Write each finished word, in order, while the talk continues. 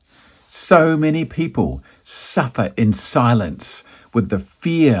So many people suffer in silence with the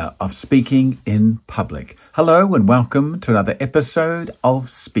fear of speaking in public. Hello and welcome to another episode of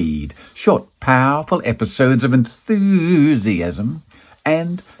Speed. Short, powerful episodes of enthusiasm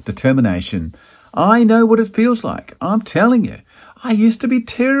and determination. I know what it feels like. I'm telling you. I used to be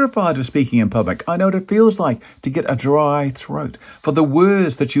terrified of speaking in public. I know what it feels like to get a dry throat, for the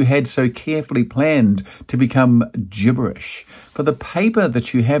words that you had so carefully planned to become gibberish, for the paper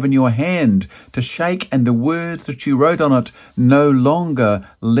that you have in your hand to shake and the words that you wrote on it no longer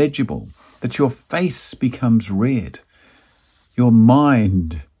legible, that your face becomes red. Your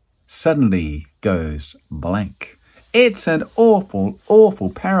mind suddenly goes blank. It's an awful,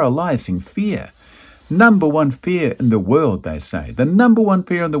 paralyzing fear. Number one fear in the world, they say. The number one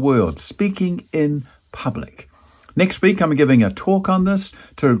fear in the world, speaking in public. Next week, I'm giving a talk on this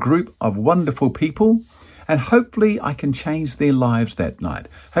to a group of wonderful people, and hopefully I can change their lives that night.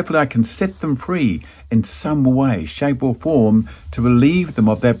 Hopefully I can set them free in some way, shape or form to relieve them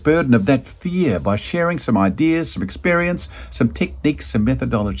of that burden, of that fear by sharing some ideas, some experience, some techniques, some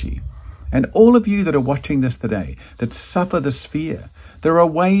methodology. And all of you that are watching this today that suffer this fear, there are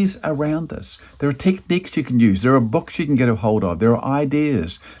ways around this. There are techniques you can use. There are books you can get a hold of. There are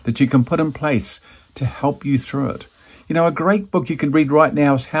ideas that you can put in place to help you through it. You know, a great book you can read right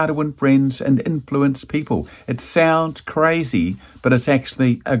now is How to Win Friends and Influence People. It sounds crazy, but it's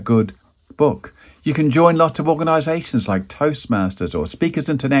actually a good book. You can join lots of organizations like Toastmasters or Speakers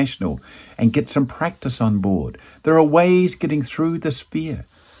International and get some practice on board. There are ways getting through this fear.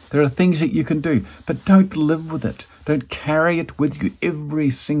 There are things that you can do, but don't live with it. Don't carry it with you every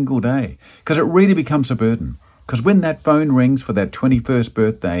single day, because it really becomes a burden. Because when that phone rings for that 21st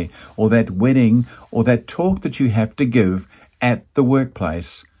birthday or that wedding or that talk that you have to give at the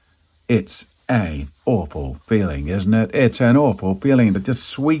workplace, it's an awful feeling, isn't it? It's an awful feeling that just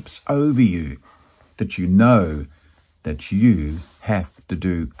sweeps over you, that you know that you have to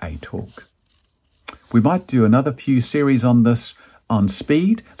do a talk. We might do another few series on this on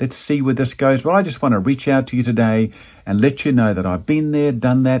Speed. Let's see where this goes. But I just want to reach out to you today and let you know that I've been there,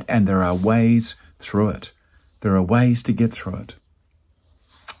 done that, and there are ways through it. There are ways to get through it.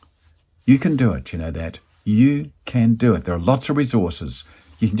 You can do it, you know that. You can do it. There are lots of resources.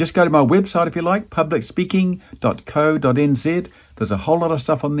 You can just go to my website if you like, publicspeaking.co.nz. There's a whole lot of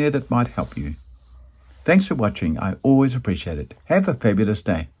stuff on there that might help you. Thanks for watching. I always appreciate it. Have a fabulous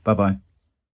day. Bye-bye.